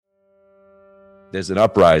there's an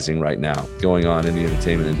uprising right now going on in the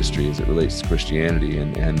entertainment industry as it relates to Christianity,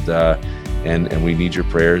 and we need your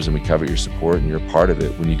prayers, and we covet your support, and you're a part of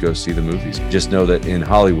it when you go see the movies. Just know that in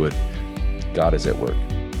Hollywood, God is at work.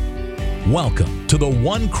 Welcome to the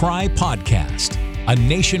One Cry Podcast, a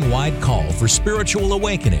nationwide call for spiritual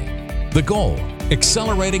awakening. The goal,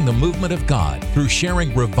 accelerating the movement of God through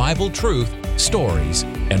sharing revival truth, stories,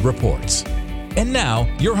 and reports. And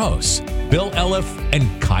now, your hosts, Bill Elliff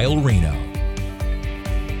and Kyle Reno.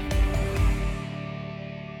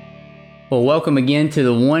 Well, welcome again to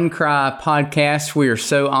the One Cry Podcast. We are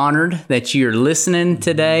so honored that you're listening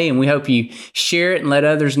today, and we hope you share it and let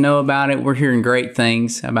others know about it. We're hearing great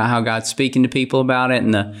things about how God's speaking to people about it,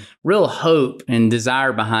 and the real hope and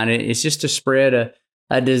desire behind it is just to spread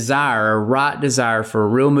a desire, a right desire for a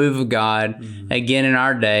real move of God again in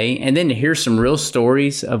our day, and then to hear some real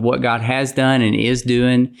stories of what God has done and is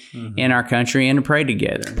doing in our country, and to pray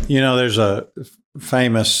together. You know, there's a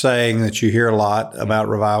famous saying that you hear a lot about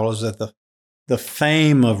revival, is that the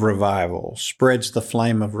fame of revival spreads the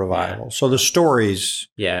flame of revival. So the stories,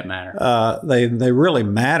 it matter. They really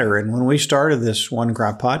matter. And when we started this One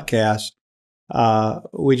Cry podcast,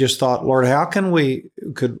 we just thought, Lord, how can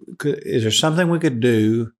is there something we could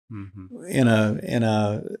do in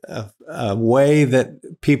a way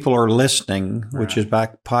that people are listening, which is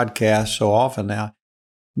by podcast so often now,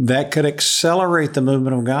 that could accelerate the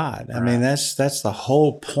movement of God? I mean, that's the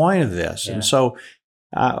whole point of this. And so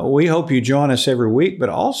we hope you join us every week, but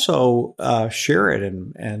also share it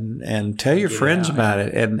and tell your friends about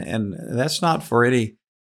it. And that's not for any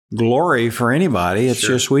glory for anybody. It's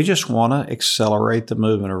just, we just want to accelerate the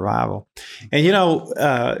movement of revival. And, you know,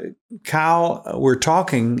 Kyle, we're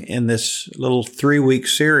talking in this little 3-week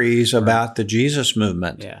series about the Jesus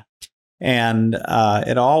movement. Yeah. And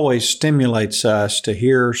it always stimulates us to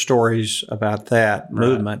hear stories about that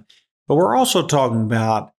movement. But we're also talking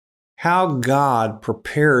about how God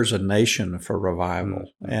prepares a nation for revival.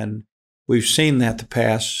 And we've seen that the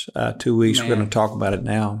past 2 weeks. We're going to talk about it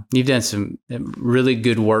now. You've done some really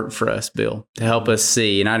good work for us, Bill, to help us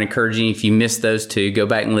see. And I'd encourage you, if you missed those two, go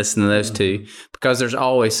back and listen to those two, because there's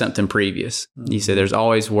always something previous. You said there's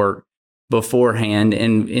always work beforehand.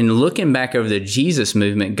 And in looking back over the Jesus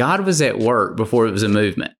movement, God was at work before it was a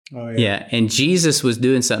movement. And Jesus was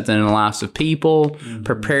doing something in the lives of people,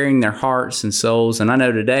 preparing their hearts and souls. And I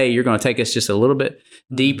know today you're going to take us just a little bit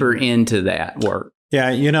deeper into that work.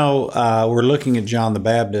 Yeah, you know, we're looking at John the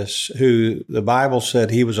Baptist, who the Bible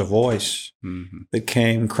said he was a voice that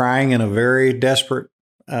came crying in a very desperate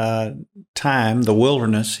time, the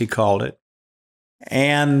wilderness, he called it.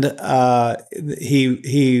 And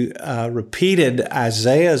he repeated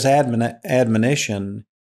Isaiah's admonition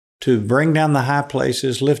to bring down the high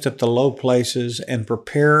places, lift up the low places, and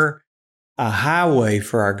prepare a highway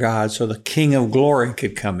for our God so the King of Glory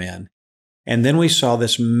could come in. And then we saw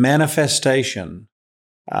this manifestation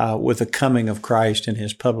with the coming of Christ in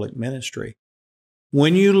his public ministry.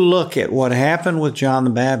 When you look at what happened with John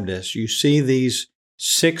the Baptist, you see these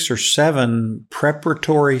 6 or 7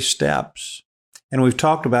 preparatory steps. And we've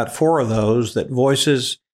talked about 4 of those, that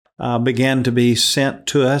voices began to be sent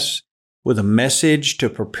to us with a message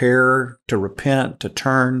to prepare, to repent, to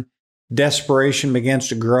turn. Desperation begins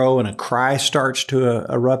to grow and a cry starts to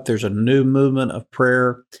erupt. There's a new movement of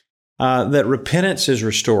prayer. That repentance is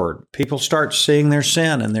restored. People start seeing their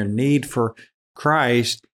sin and their need for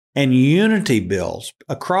Christ, and unity builds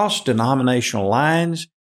across denominational lines.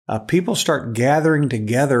 People start gathering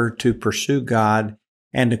together to pursue God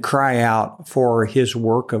and to cry out for his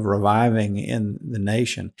work of reviving in the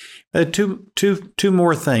nation. Two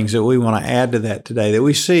more things that we want to add to that today, that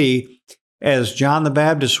we see as John the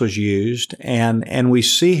Baptist was used, and we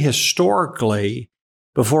see historically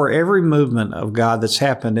before every movement of God that's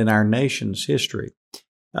happened in our nation's history.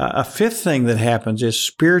 A 5th thing that happens is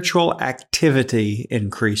spiritual activity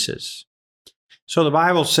increases. So the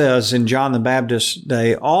Bible says in John the Baptist's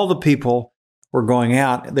day, all the people were going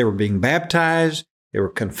out, they were being baptized, they were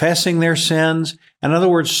confessing their sins. In other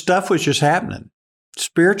words, stuff was just happening.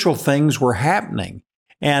 Spiritual things were happening.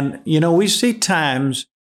 And, you know, we see times,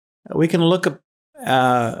 we can look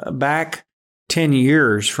back 10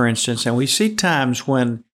 years, for instance, and we see times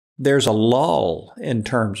when there's a lull in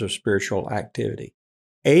terms of spiritual activity.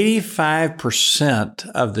 85%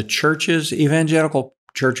 of the churches, evangelical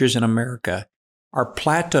churches in America, are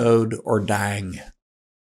plateaued or dying.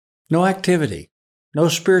 No activity, no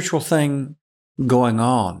spiritual thing going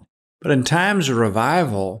on. But in times of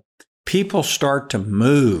revival, people start to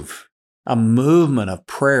move, a movement of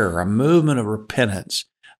prayer, a movement of repentance,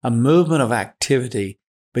 a movement of activity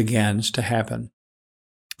begins to happen.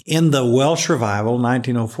 in the Welsh revival,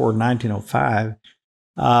 1904, 1905,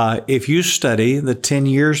 if you study the 10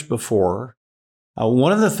 years before,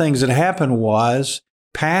 one of the things that happened was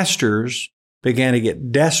pastors began to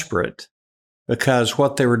get desperate because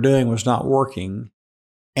what they were doing was not working.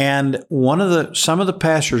 And some of the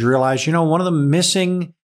pastors realized, one of the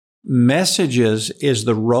missing messages is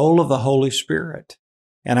the role of the Holy Spirit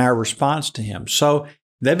and our response to Him. So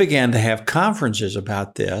they began to have conferences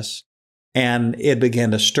about this, and it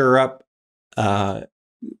began to stir up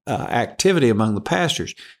activity among the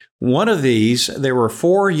pastors. One of these, there were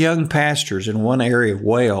 4 young pastors in one area of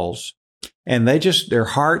Wales, and their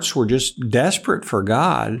hearts were just desperate for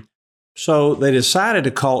God. So they decided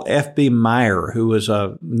to call F.B. Meyer, who was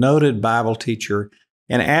a noted Bible teacher,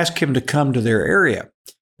 and ask him to come to their area.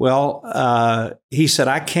 Well, he said,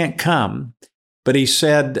 I can't come, but he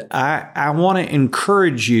said, I want to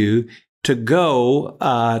encourage you to go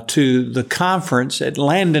to the conference at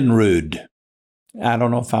Landenrud. I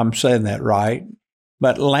don't know if I'm saying that right,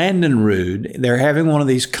 but Landenrud, they're having one of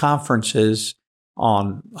these conferences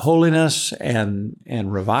on holiness and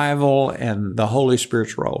revival and the Holy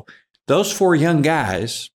Spirit's role. Those 4 young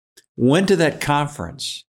guys went to that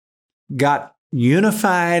conference, got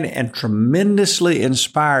unified and tremendously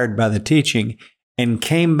inspired by the teaching, and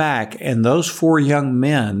came back, and those 4 young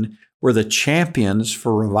men were the champions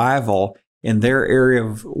for revival in their area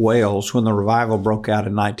of Wales when the revival broke out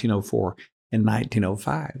in 1904 and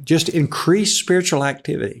 1905. Just increased spiritual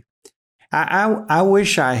activity. I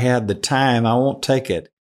wish I had the time, I won't take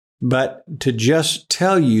it, but to just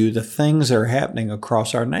tell you the things that are happening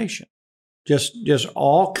across our nation. Just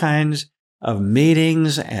all kinds of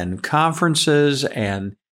meetings and conferences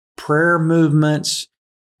and prayer movements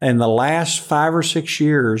in the last 5 or 6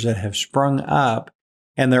 years that have sprung up,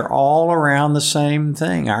 and they're all around the same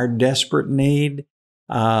thing, our desperate need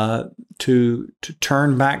to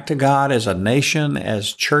turn back to God as a nation,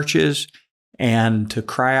 as churches, and to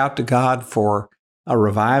cry out to God for a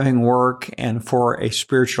reviving work and for a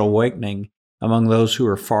spiritual awakening among those who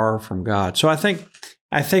are far from God. So I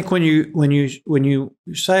think when you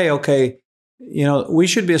say, okay, we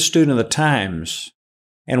should be a student of the times,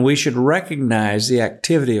 and we should recognize the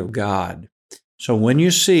activity of God. So when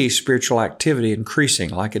you see spiritual activity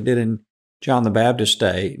increasing, like it did in John the Baptist's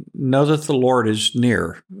day, know that the Lord is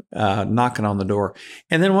near, knocking on the door.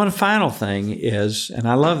 And then one final thing is, and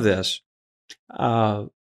I love this,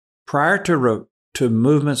 prior to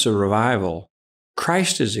movements of revival,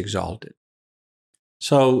 Christ is exalted.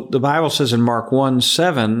 So the Bible says in Mark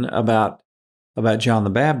 1:7 about John the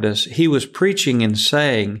Baptist, he was preaching and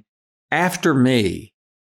saying, after me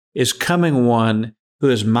is coming one who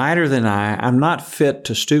is mightier than I. I'm not fit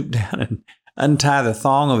to stoop down and untie the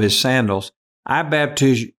thong of his sandals. I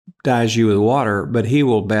baptize you with water, but he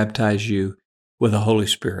will baptize you with the Holy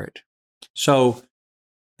Spirit. So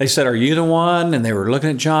they said, are you the one? And they were looking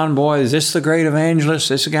at John, boy, is this the great evangelist?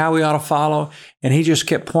 This the guy we ought to follow? And he just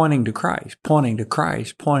kept pointing to Christ, pointing to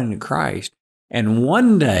Christ, pointing to Christ. And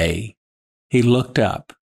one day he looked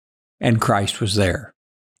up and Christ was there.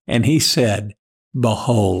 And he said,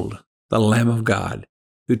 behold, the Lamb of God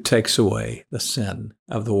who takes away the sin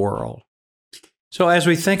of the world. So as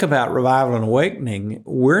we think about revival and awakening,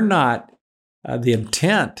 we're not the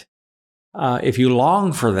intent. If you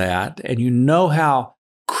long for that and you know how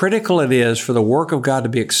critical it is for the work of God to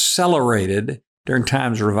be accelerated during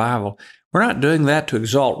times of revival, we're not doing that to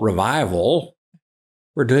exalt revival.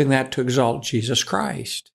 We're doing that to exalt Jesus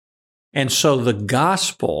Christ. And so the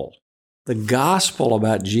gospel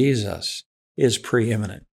about Jesus is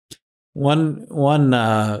preeminent. One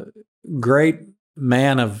great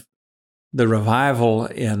man of the revival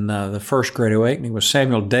in the First Great Awakening was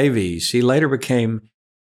Samuel Davies. He later became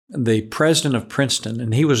the president of Princeton,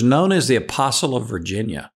 and he was known as the Apostle of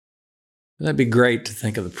Virginia. That'd be great to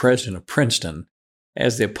think of the president of Princeton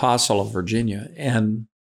as the Apostle of Virginia. And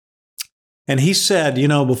he said,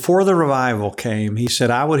 before the revival came, he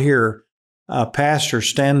said, I would hear pastors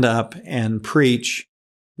stand up and preach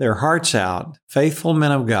their hearts out, faithful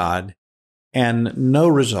men of God, and no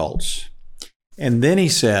results. And then he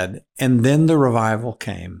said, and then the revival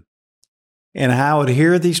came. And I would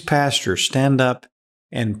hear these pastors stand up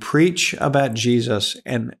and preach about Jesus,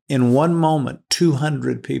 and in one moment,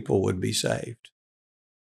 200 people would be saved.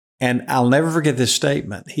 And I'll never forget this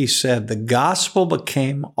statement. He said, the gospel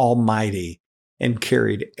became almighty and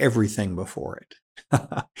carried everything before it.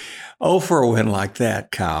 Oh, for a win like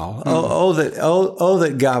that, Kyle.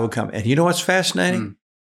 That God would come. And you know what's fascinating?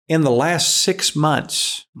 In the last 6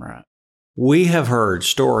 months, we have heard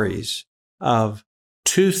stories of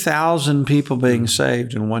 2,000 people being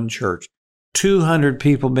saved in one church, 200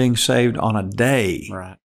 people being saved on a day.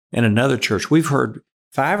 in another church. We've heard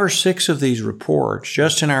 5 or 6 of these reports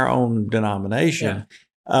just in our own denomination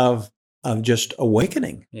of just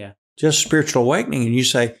awakening, just spiritual awakening. And you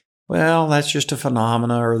say, well, that's just a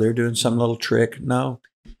phenomena, or they're doing some little trick. No,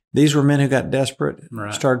 these were men who got desperate,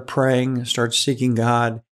 started praying, started seeking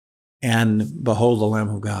God, and behold the Lamb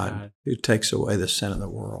of God who takes away the sin of the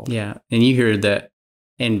world. Yeah. And you hear that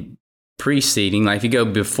in preceding, like if you go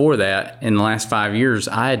before that, in the last 5 years,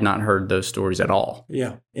 I had not heard those stories at all.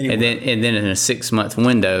 Yeah. Anyway. And then in a 6-month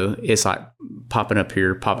window, it's like popping up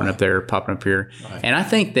here, popping up there, popping up here. Right. And I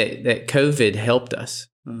think that COVID helped us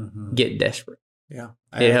get desperate. Yeah.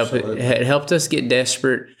 It helped us get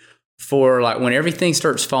desperate for like when everything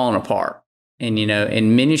starts falling apart, and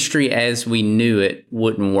and ministry as we knew it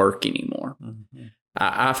wouldn't work anymore. Mm-hmm.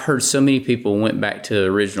 I've heard so many people went back to the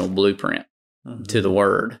original blueprint, to the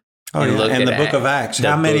Word. Oh, yeah. And the book of Acts.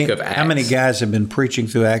 How many guys have been preaching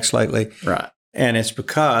through Acts lately? Right. And it's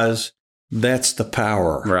because that's the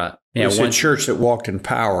power. Right. Yeah. It's a church that walked in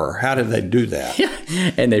power. How did they do that?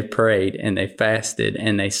 And they prayed and they fasted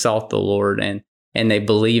and they sought the Lord and they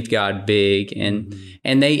believed God big. And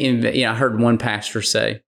they, I heard one pastor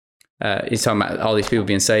say, he's talking about all these people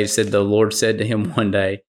being saved. He said the Lord said to him one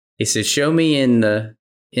day, he said, show me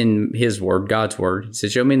in his word, God's word. He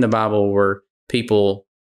said, show me in the Bible where people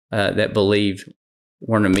that believed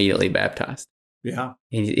weren't immediately baptized. Yeah.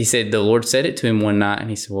 He said the Lord said it to him one night, and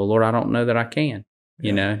he said, well, Lord, I don't know that I can.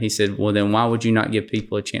 He said, well, then why would you not give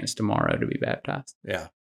people a chance tomorrow to be baptized? Yeah.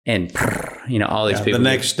 And, all these people. The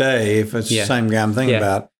next day, if it's the same guy I'm thinking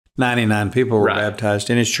about, 99 people were baptized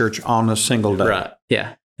in his church on a single day. Right.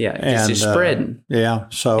 Yeah. Yeah. It's just spreading. Yeah.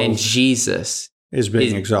 So. And Jesus is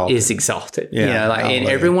being exalted. Is exalted. Yeah. And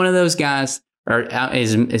every one of those guys are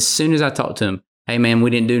as soon as I talk to them, hey man, we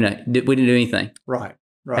didn't do anything. Right.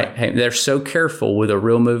 Hey, they're so careful with a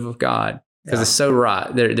real move of God because it's so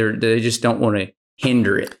right. They just don't want to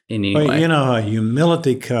hinder it in any way.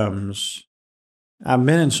 Humility comes. I've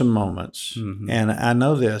been in some moments, and I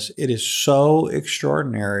know this. It is so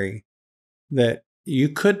extraordinary that you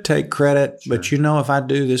could take credit, but if I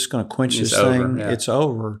do this, is going to quench this thing. Yeah. It's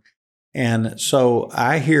over. And so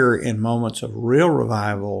I hear in moments of real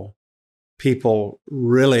revival, people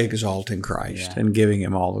really exalting Christ and giving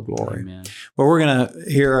him all the glory. Amen. Well, we're going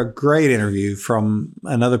to hear a great interview from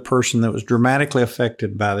another person that was dramatically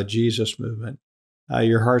affected by the Jesus movement.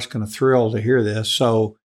 Your heart's going to thrill to hear this.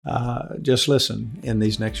 So just listen in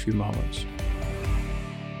these next few moments.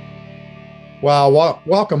 Well,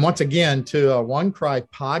 welcome once again to a One Cry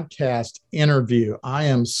podcast interview. I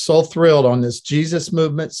am so thrilled on this Jesus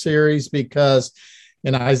movement series because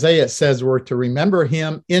in Isaiah, it says we're to remember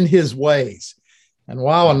him in his ways. And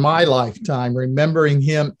while in my lifetime, remembering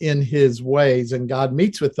him in his ways, and God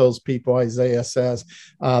meets with those people, Isaiah says,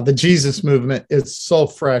 the Jesus movement is so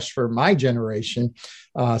fresh for my generation,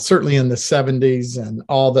 certainly in the 70s and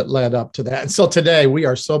all that led up to that. And so today we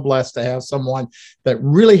are so blessed to have someone that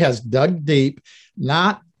really has dug deep,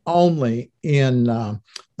 not only in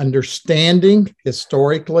understanding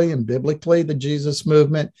historically and biblically the Jesus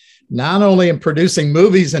movement, not only in producing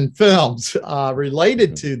movies and films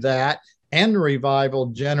related to that and revival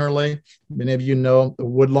generally. Many of you know the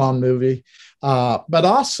Woodlawn movie, but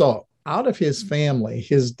also out of his family,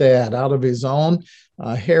 his dad, out of his own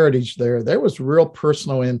heritage there was real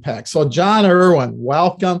personal impact. So John Erwin,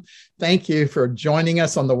 welcome. Thank you for joining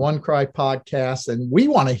us on the One Cry podcast. And we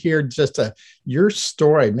want to hear just your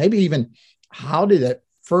story, maybe even how did it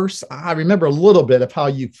first, I remember a little bit of how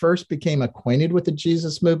you first became acquainted with the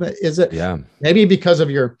Jesus movement. Is it maybe because of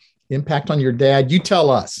your impact on your dad? You tell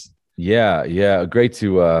us. Yeah. Great.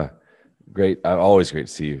 Always great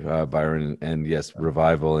to see you, Byron. And yes,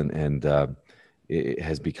 revival and it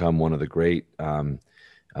has become one of the great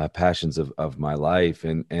passions of my life.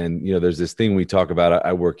 And there's this thing we talk about.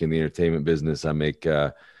 I work in the entertainment business. I make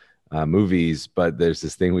movies, but there's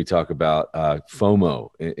this thing we talk about, FOMO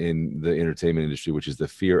in the entertainment industry, which is the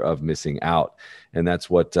fear of missing out. And that's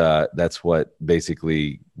what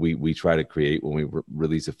basically we try to create when we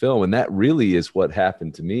release a film. And that really is what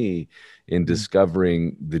happened to me in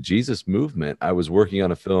discovering the Jesus movement. I was working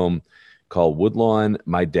on a film called Woodlawn.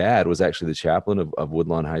 My dad was actually the chaplain of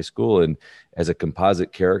Woodlawn High School. And as a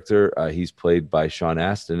composite character, he's played by Sean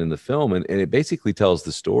Astin in the film. And it basically tells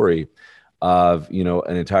the story of,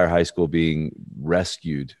 an entire high school being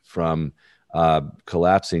rescued from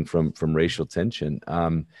collapsing from racial tension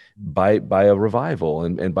by a revival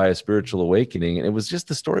and by a spiritual awakening. And it was just,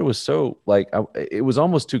 the story was so it was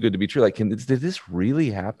almost too good to be true. Like, did this really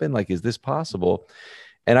happen? Like, is this possible?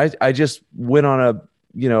 And I just went on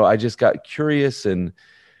I just got curious and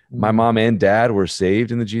my mom and dad were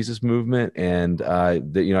saved in the Jesus movement. And, I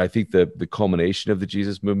think the culmination of the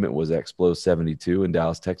Jesus movement was Explo 72 in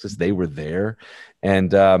Dallas, Texas. They were there.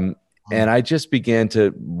 And I just began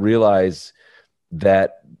to realize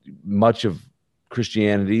that much of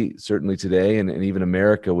Christianity, certainly today, and even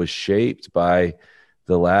America, was shaped by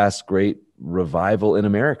the last great revival in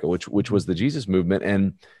America, which was the Jesus movement.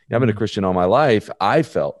 And I've been a Christian all my life. I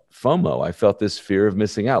felt FOMO. I felt this fear of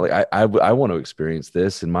missing out. Like I want to experience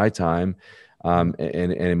this in my time, and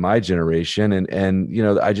in my generation.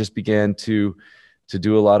 And I just began to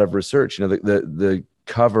do a lot of research. The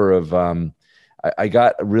cover of I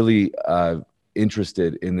got really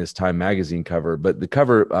interested in this Time magazine cover, but the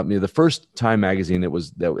cover, the first Time magazine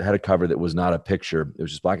that had a cover that was not a picture. It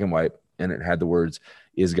was just black and white, and it had the words,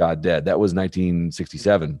 "Is God dead?" That was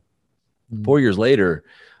 1967. 4 years later,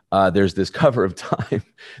 there's this cover of Time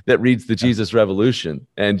that reads "The Jesus Revolution,"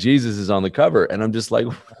 and Jesus is on the cover, and I'm just like,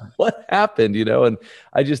 what happened? And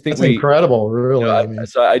I just think that's incredible, really.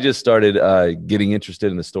 So I just started getting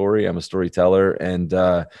interested in the story. I'm a storyteller, and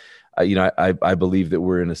I believe that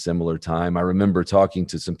we're in a similar time. I remember talking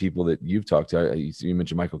to some people that you've talked to. You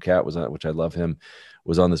mentioned Michael Catt was on it, which I love him,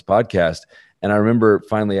 was on this podcast. And I remember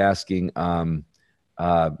finally asking,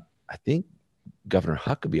 I think Governor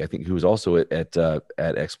Huckabee, who was also at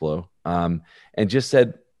Explo, and just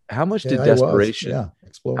said, how much did desperation,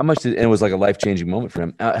 how much did, and it was like a life-changing moment for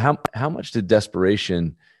him. How much did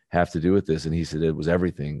desperation have to do with this? And he said, it was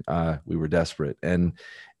everything. We were desperate. And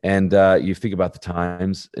you think about the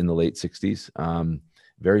times in the late 60s,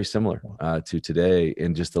 very similar to today,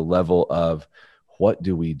 and just the level of what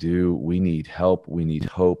do? We need help. We need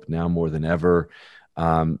hope now more than ever.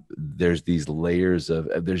 There's these layers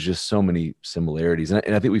there's just so many similarities.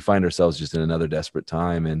 And I think we find ourselves just in another desperate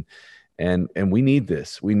time. And we need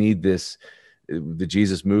this. We need this, the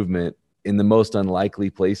Jesus movement in the most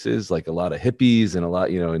unlikely places, like a lot of hippies and a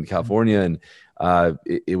lot, in California. And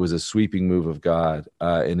it was a sweeping move of God,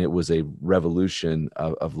 and it was a revolution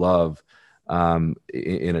of love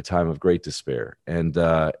in a time of great despair. And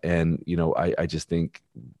I just think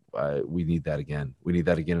we need that again. We need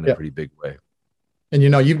that again in a pretty big way. And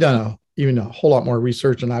you've done even a whole lot more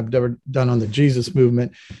research than I've ever done on the Jesus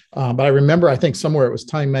movement. But I remember, I think somewhere it was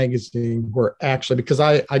Time magazine, where actually, because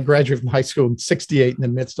I graduated from high school in '68 in the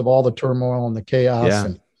midst of all the turmoil and the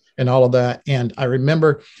chaos and all of that. And I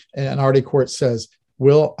remember an article where it says,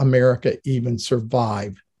 "Will America even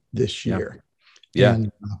survive this year?" Yeah.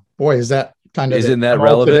 And boy, is that isn't that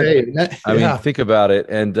relevant? Today, I mean, think about it.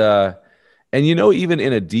 And even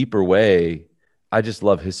in a deeper way, I just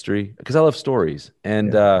love history because I love stories.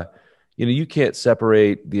 And, you can't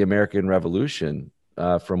separate the American Revolution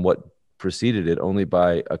from what preceded it only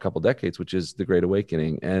by a couple decades, which is the Great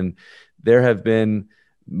Awakening. And there have been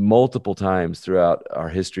multiple times throughout our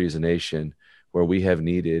history as a nation where we have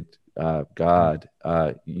needed God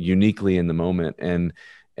uniquely in the moment. And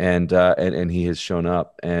he has shown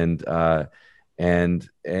up, and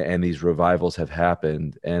these revivals have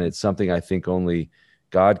happened. And it's something I think only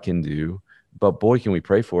God can do. But boy, can we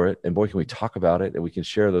pray for it, and boy, can we talk about it, and we can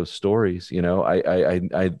share those stories.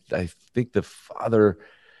 I think the father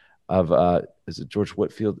of is it George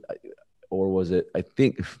Whitefield, or was it? I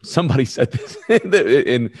think somebody said this, and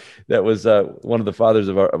that was one of the fathers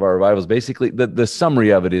of our revivals. Basically, the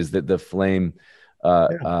summary of it is that the flame,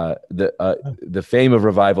 the fame of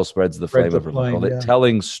revival spreads the flame of revival. That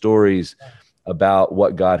telling stories about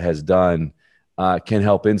what God has done can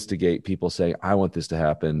help instigate people saying, I want this to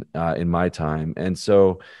happen in my time. And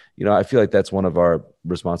so, I feel like that's one of our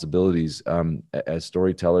responsibilities as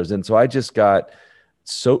storytellers. And so I just got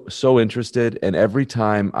so interested. And every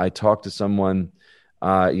time I talk to someone,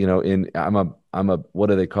 I'm a what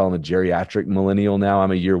do they call them? A geriatric millennial now.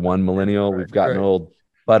 I'm a year one millennial. We've gotten old.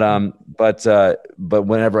 But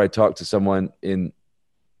whenever I talk to someone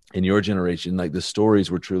in your generation, like, the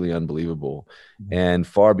stories were truly unbelievable and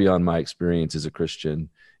far beyond my experience as a Christian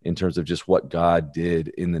in terms of just what God did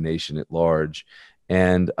in the nation at large.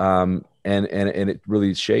 And it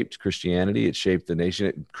really shaped Christianity. It shaped the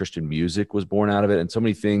nation. Christian music was born out of it. And so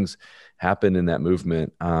many things happened in that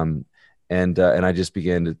movement. And I just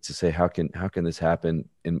began to say, how can this happen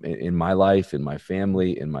in my life, in my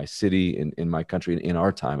family, in my city, in my country, in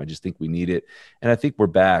our time? I just think we need it. And I think we're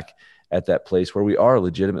back at that place where we are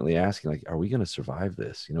legitimately asking, like, are we going to survive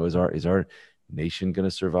this? Is our nation going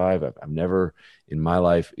to survive? I've never in my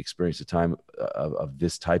life experienced a time of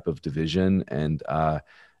this type of division and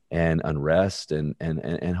unrest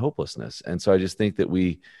and hopelessness. And so I just think that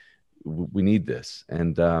we need this.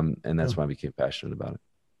 And that's why I became passionate about it.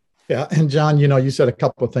 Yeah, and John, you said a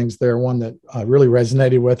couple of things there. One that I really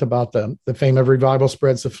resonated with about the fame of revival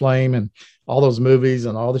spreads the flame, and all those movies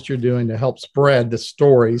and all that you're doing to help spread the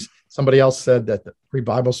stories. Somebody else said that the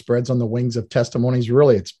revival spreads on the wings of testimonies.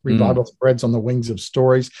 Really, it's revival spreads on the wings of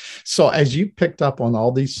stories. So as you picked up on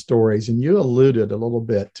all these stories, and you alluded a little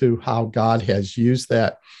bit to how God has used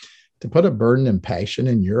that to put a burden and passion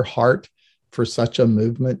in your heart for such a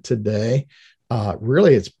movement today,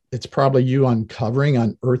 really, it's probably you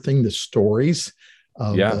unearthing the stories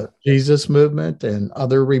of the Jesus movement and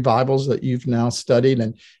other revivals that you've now studied.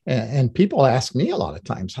 And people ask me a lot of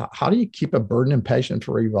times, how do you keep a burden and passion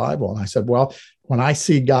for revival? And I said, well, when I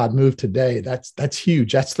see God move today, that's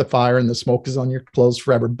huge. That's the fire, and the smoke is on your clothes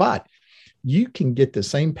forever. But you can get the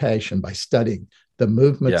same passion by studying the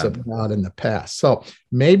movements of God in the past. So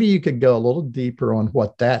maybe you could go a little deeper on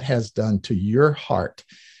what that has done to your heart,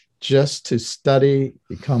 just to study,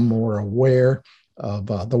 become more aware of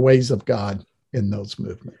the ways of God in those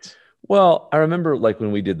movements. Well, I remember like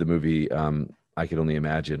when we did the movie, I Could Only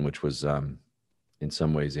Imagine, which was in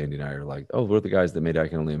some ways, Andy and I are like, oh, we're the guys that made I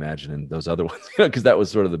Can Only Imagine and those other ones, because that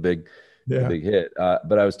was sort of the big hit.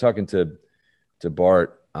 But I was talking to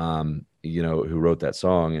Bart, who wrote that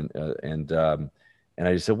song, and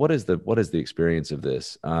I just said, what is the experience of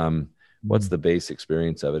this? What's the base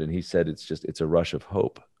experience of it? And he said, it's a rush of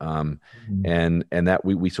hope. And that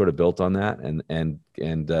we sort of built on that. And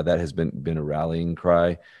that has been a rallying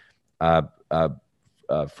cry,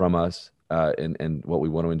 from us, and what we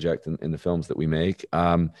want to inject in the films that we make.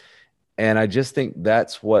 And I just think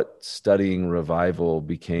that's what studying revival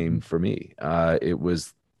became for me.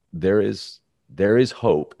 There is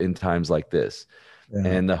hope in times like this. Yeah.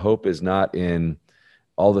 And the hope is not in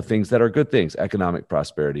all the things that are good things, economic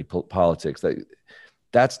prosperity, politics.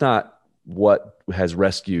 That's not what has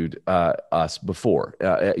rescued us before,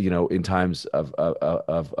 in times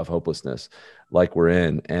of hopelessness like we're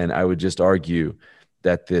in. And I would just argue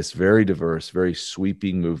that this very diverse, very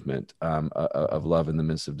sweeping movement of love in the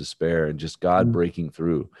midst of despair, and just God breaking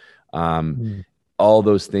through, all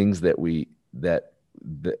those things that we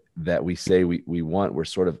say we want, we're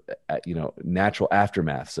sort of natural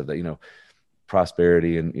aftermaths of that,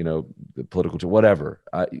 prosperity and the political whatever.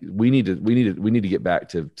 We need to get back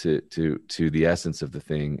to the essence of the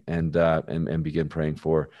thing, and begin praying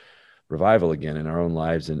for revival again in our own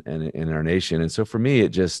lives and in our nation. And so for me, it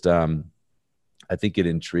just I think it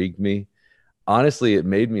intrigued me. Honestly, it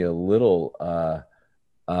made me a little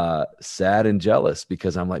sad and jealous,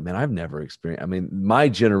 because I'm like, man, I've never experienced. I mean, my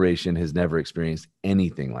generation has never experienced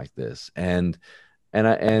anything like this, and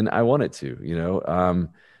I want it to.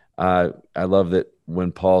 I love that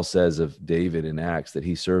when Paul says of David in Acts that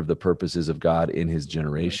he served the purposes of God in his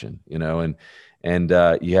generation, and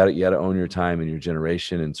you had to own your time and your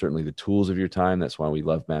generation, and certainly the tools of your time. That's why we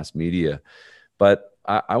love mass media. But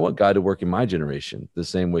I want God to work in my generation the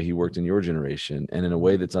same way he worked in your generation, and in a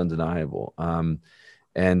way that's undeniable. So,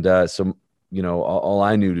 all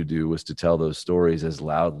I knew to do was to tell those stories as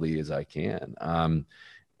loudly as I can.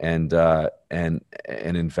 And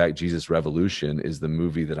in fact, Jesus Revolution is the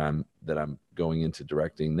movie that I'm going into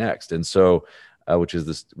directing next. And so, which is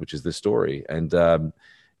this story. And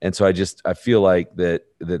so I feel like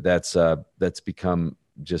that's become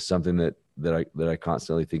just something that I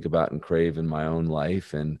constantly think about and crave in my own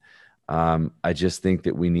life. And I just think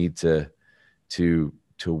that we need to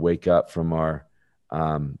wake up from our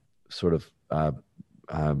sort of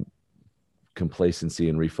complacency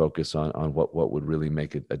and refocus on what would really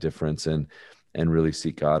make a difference, and really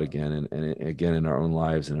seek God again, and again in our own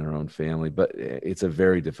lives and in our own family. But it's a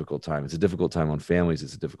very difficult time. It's a difficult time on families.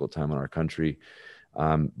 It's a difficult time on our country.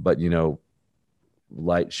 But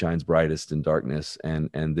light shines brightest in darkness,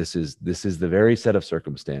 and this is the very set of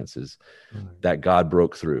circumstances that God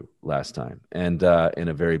broke through last time, and in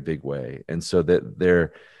a very big way. And so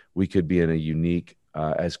that we could be in a unique,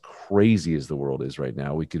 as crazy as the world is right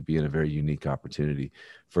now, we could be in a very unique opportunity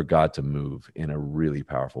for God to move in a really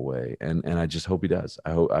powerful way. And I just hope he does.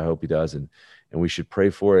 I hope he does. And we should pray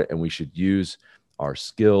for it, and we should use our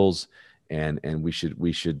skills, and we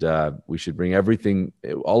should bring everything,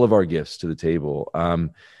 all of our gifts to the table.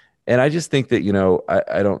 And I just think that,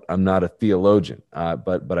 I'm not a theologian,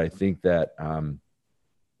 but I think that,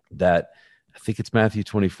 I think it's Matthew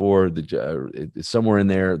 24, somewhere in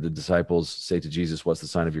there, the disciples say to Jesus, what's the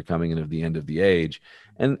sign of your coming and of the end of the age?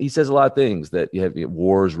 And he says a lot of things, that you have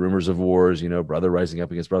wars, rumors of wars, brother rising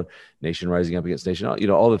up against brother, nation rising up against nation,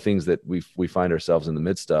 all the things that we find ourselves in the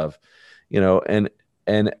midst of, and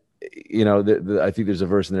I think there's a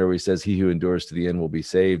verse in there where he says, he who endures to the end will be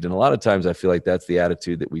saved. And a lot of times I feel like that's the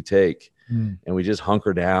attitude that we take, and we just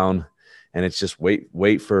hunker down and it's just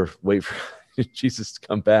wait for Jesus to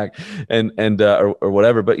come back or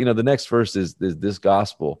whatever. But the next verse is this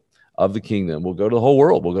gospel of the kingdom will go to the whole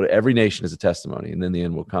world. We'll go to every nation as a testimony, and then the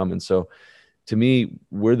end will come. And so, to me,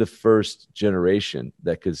 we're the first generation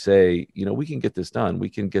that could say, we can get this done. We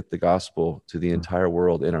can get the gospel to the entire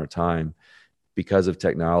world in our time because of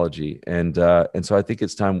technology. And so I think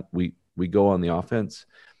it's time we go on the offense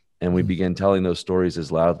and we begin telling those stories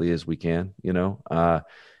as loudly as we can,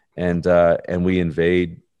 and we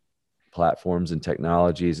invade platforms and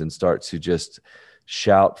technologies and start to just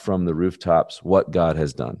shout from the rooftops what God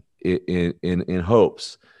has done in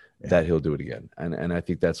hopes that he'll do it again. And I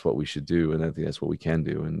think that's what we should do. And I think that's what we can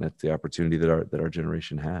do. And that's the opportunity that our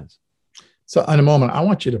generation has. So in a moment, I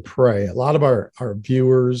want you to pray. A lot of our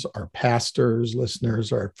viewers, our pastors,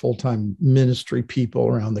 listeners, are full-time ministry people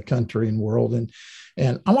around the country and world. And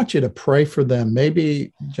I want you to pray for them.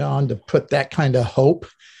 Maybe, John, to put that kind of hope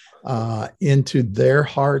into their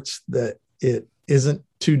hearts, that it isn't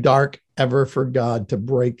too dark ever for God to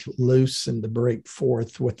break loose and to break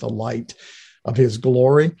forth with the light of his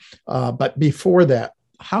glory. But before that,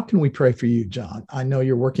 how can we pray for you, John? I know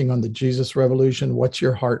you're working on the Jesus Revolution. What's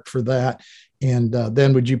your heart for that? And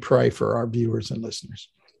then would you pray for our viewers and listeners?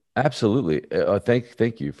 Absolutely.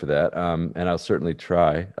 Thank you for that. And I'll certainly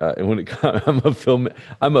try. And when it comes, I'm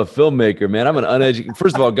a filmmaker, man. I'm an uneducated.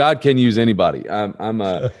 First of all, God can use anybody. I'm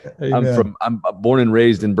born and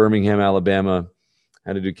raised in Birmingham, Alabama.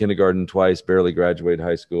 Had to do kindergarten twice, barely graduated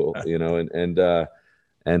high school,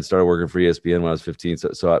 and started working for ESPN when I was 15.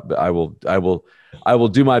 So I will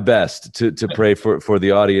do my best to pray for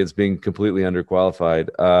the audience, being completely underqualified.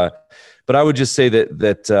 But I would just say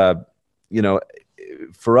that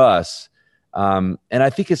for us, and I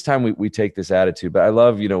think it's time we take this attitude. But I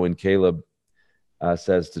love, when Caleb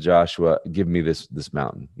says to Joshua, "Give me this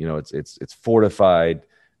mountain." It's fortified,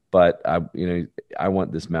 but I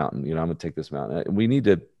want this mountain. I'm going to take this mountain. We need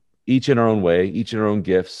to, each in our own way, each in our own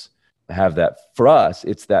gifts, have that. For us,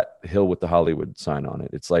 it's that hill with the Hollywood sign on it.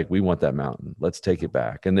 It's like, we want that mountain. Let's take it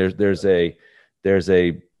back. And there's a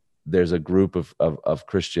group of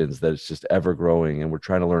Christians that is just ever growing, and we're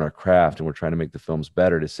trying to learn our craft, and we're trying to make the films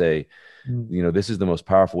better, to say, this is the most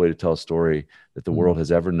powerful way to tell a story that the world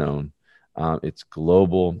has ever known. It's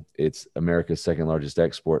global. It's America's second largest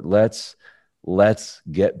export. Let's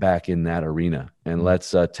get back in that arena, and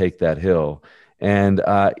let's take that hill. And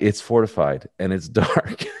it's fortified and it's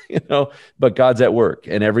dark, but God's at work.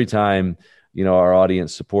 And every time, our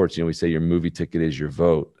audience supports, we say your movie ticket is your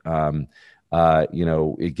vote.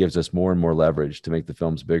 It gives us more and more leverage to make the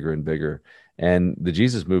films bigger and bigger. And the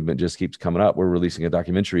Jesus movement just keeps coming up. We're releasing a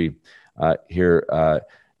documentary here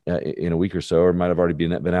in a week or so, or might have already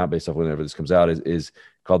been out based off whenever this comes out, is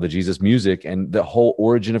called The Jesus Music, and the whole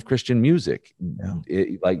origin of Christian music.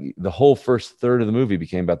 Like the whole first third of the movie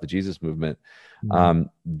became about the Jesus movement,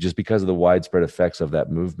 just because of the widespread effects of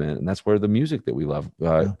that movement. And that's where the music that we love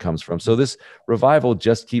comes from. So this revival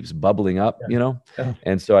just keeps bubbling up,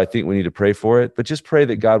 and so I think we need to pray for it, but just pray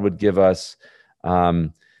that God would give us,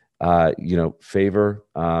 favor.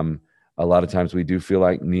 A lot of times we do feel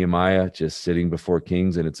like Nehemiah, just sitting before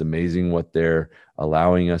kings, and it's amazing what they're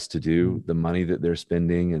allowing us to do, the money that they're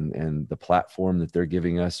spending, and the platform that they're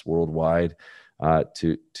giving us worldwide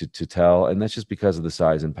to tell. And that's just because of the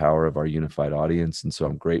size and power of our unified audience. And so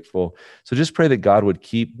I'm grateful. So just pray that God would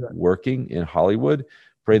keep working in Hollywood.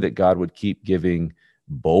 Pray that God would keep giving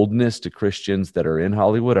boldness to Christians that are in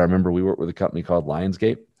Hollywood. I remember we worked with a company called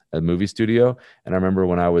Lionsgate, a movie studio. And I remember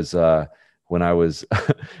when I was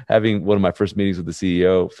having one of my first meetings with the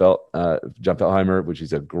CEO, John Feltheimer, which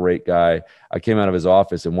is a great guy. I came out of his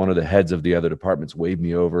office, and one of the heads of the other departments waved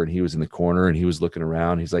me over, and he was in the corner, and he was looking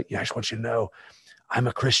around. He's like, "Yeah, I just want you to know, I'm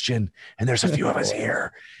a Christian, and there's a few of us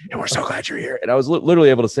here, and we're so glad you're here." And I was literally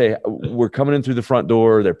able to say, "We're coming in through the front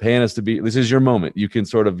door. They're paying us to be. This is your moment. You can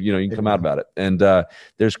sort of, you can come out about it." And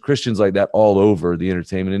there's Christians like that all over the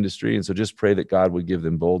entertainment industry. And so just pray that God would give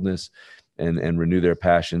them boldness and renew their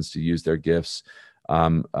passions to use their gifts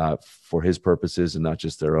for his purposes and not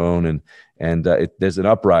just their own. And there's an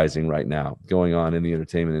uprising right now going on in the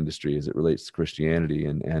entertainment industry as it relates to Christianity.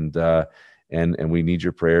 And we need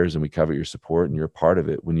your prayers, and we covet your support, and you're a part of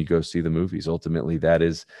it when you go see the movies. Ultimately, that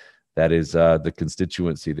is the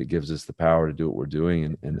constituency that gives us the power to do what we're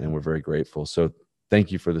doing. And we're very grateful. So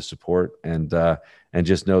thank you for the support. And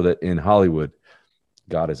just know that in Hollywood,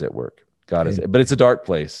 God is at work. But it's a dark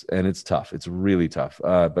place, and it's tough. It's really tough.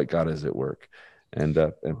 But God is at work, and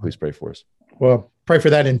please pray for us. Well, pray for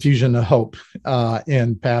that infusion of hope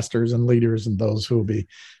in pastors and leaders and those who will be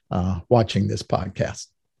watching this podcast.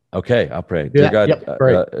 Okay, I'll pray. Yeah, Dear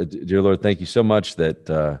God, dear Lord, thank you so much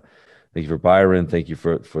that Thank you for Byron. Thank you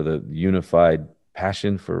for the unified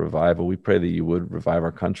passion for revival. We pray that you would revive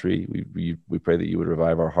our country. We pray that you would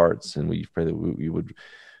revive our hearts, and we pray that you would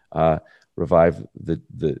revive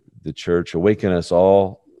the church, awaken us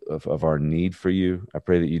all of our need for you. I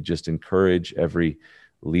pray that you just encourage every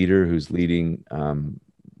leader who's leading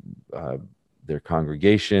their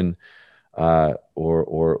congregation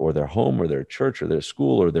or their home or their church or their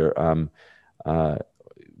school or their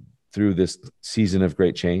through this season of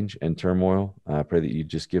great change and turmoil. I pray that you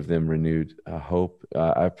just give them renewed hope.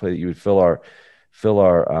 I pray that you would fill our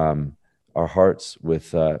hearts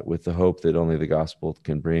with the hope that only the gospel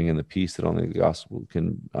can bring and the peace that only the gospel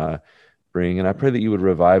can bring. And I pray that you would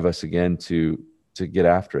revive us again to get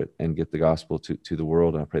after it and get the gospel to the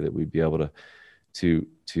world. And I pray that we'd be able to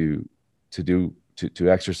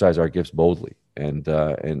exercise our gifts boldly and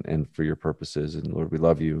for your purposes. And Lord, we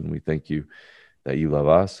love you and we thank you that you love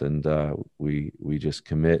us, and we just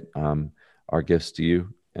commit our gifts to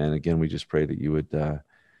you. And again, we just pray that you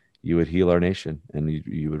would heal our nation and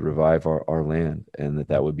you would revive our land, and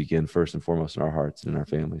that would begin first and foremost in our hearts and in our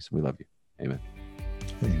families. We love you. Amen.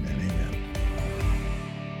 Amen.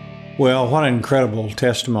 Well, what an incredible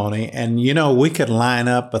testimony. And, we could line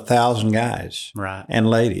up 1,000 guys and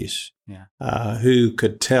ladies who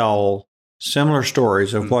could tell similar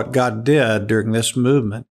stories of what God did during this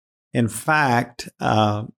movement. In fact,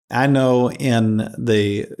 I know in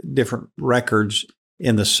the different records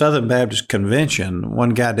in the Southern Baptist Convention,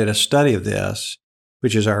 one guy did a study of this,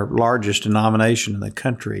 which is our largest denomination in the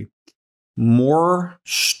country. More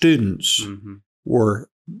students were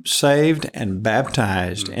saved and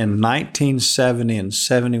baptized in 1970 and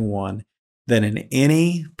 71 than in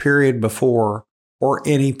any period before or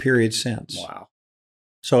any period since. Wow.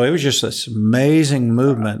 So it was just this amazing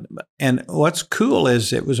movement. And what's cool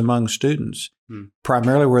is it was among students,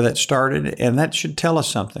 primarily where that started. And that should tell us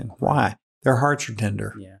something. Why? Their hearts are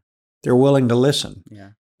tender. Yeah. They're willing to listen.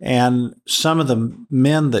 Yeah. And some of the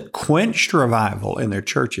men that quenched revival in their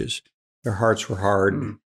churches, their hearts were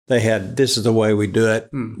hard. They had, this is the way we do it.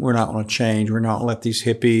 We're not going to change. We're not going to let these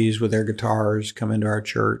hippies with their guitars come into our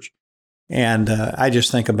church. And I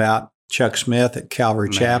just think about Chuck Smith at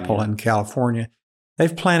Calvary Chapel in California.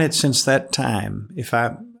 They've planted since that time, if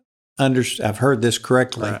I've heard this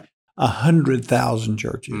correctly, 100,000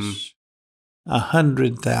 churches.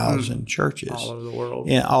 100,000 churches. All over the world.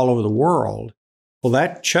 All over the world. Well,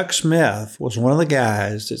 that Chuck Smith was one of the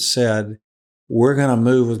guys that said, we're going to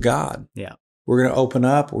move with God. Yeah. We're going to open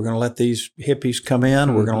up. We're going to let these hippies come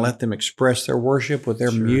in. We're going to let them express their worship with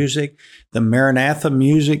their music. The Maranatha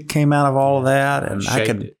music came out of all of that. And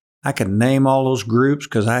I could name all those groups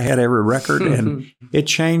because I had every record, and it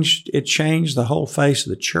changed the whole face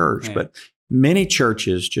of the church. Yeah. But many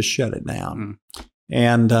churches just shut it down.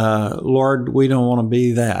 And Lord, we don't want to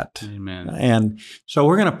be that. Amen. And so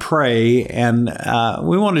we're going to pray, and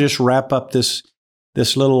we want to just wrap up this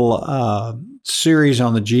little series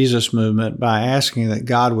on the Jesus movement by asking that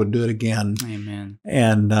God would do it again. Amen.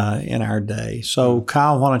 And in our day. So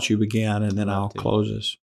Kyle, why don't you begin, and then I'll close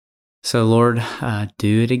us. So, Lord,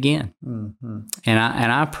 do it again. And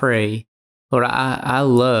I pray, Lord, I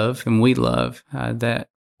love and we love that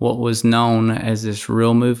what was known as this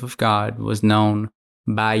real move of God was known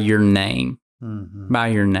by your name, by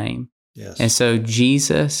your name. Yes. And so,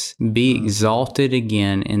 Jesus, be exalted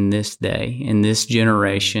again in this day, in this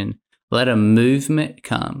generation. Let a movement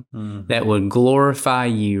come that would glorify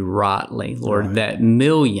you rightly, Lord, that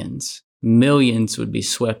millions would be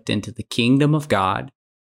swept into the kingdom of God.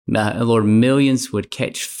 Lord, millions would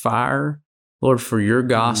catch fire, Lord, for your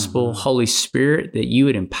gospel. Holy Spirit, that you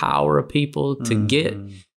would empower a people to get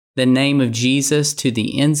the name of Jesus to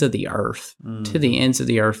the ends of the earth, to the ends of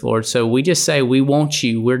the earth, Lord. So we just say we want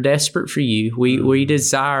you. We're desperate for you. We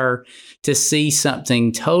desire to see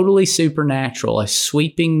something totally supernatural, a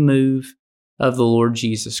sweeping move of the Lord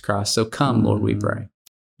Jesus Christ. So come, Lord, we pray.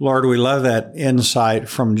 Lord, we love that insight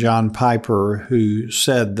from John Piper, who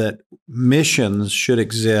said that missions should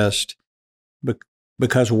exist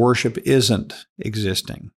because worship isn't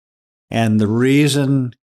existing. And the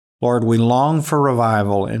reason, Lord, we long for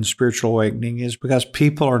revival and spiritual awakening is because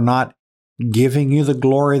people are not giving you the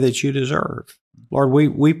glory that you deserve. Lord,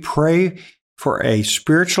 we pray for a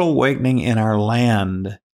spiritual awakening in our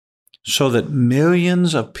land so that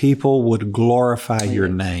millions of people would glorify your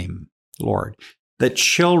name, Lord. That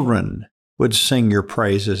children would sing your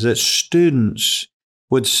praises, that students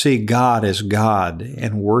would see God as God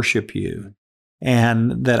and worship you,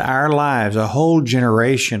 and that our lives, a whole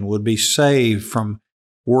generation, would be saved from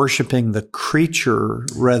worshiping the creature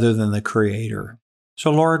rather than the Creator.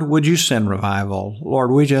 So, Lord, would you send revival?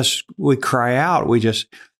 Lord, we cry out.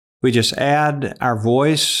 We just add our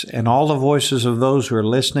voice and all the voices of those who are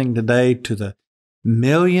listening today to the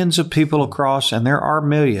millions of people across, and there are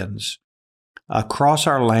millions across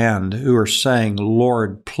our land who are saying,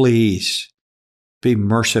 Lord, please be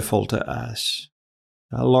merciful to us.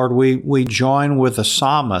 Lord, we join with the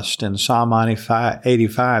psalmist in Psalm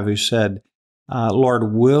 85 who said,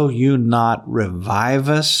 Lord, will you not revive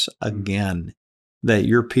us again, that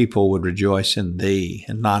your people would rejoice in thee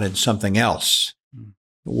and not in something else?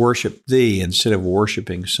 Worship thee instead of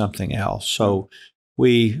worshiping something else. So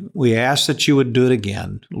we ask that you would do it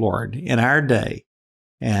again, Lord, in our day,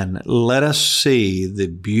 and let us see the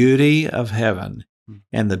beauty of heaven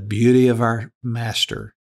and the beauty of our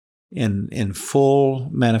Master in full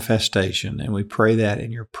manifestation. And we pray that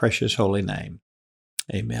in your precious holy name.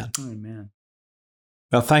 Amen. Amen.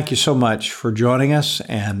 Well, thank you so much for joining us.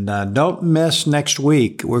 And don't miss next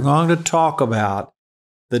week. We're going to talk about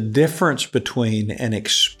the difference between an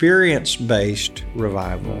experience-based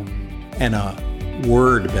revival and a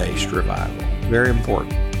word-based revival. Very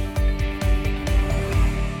important.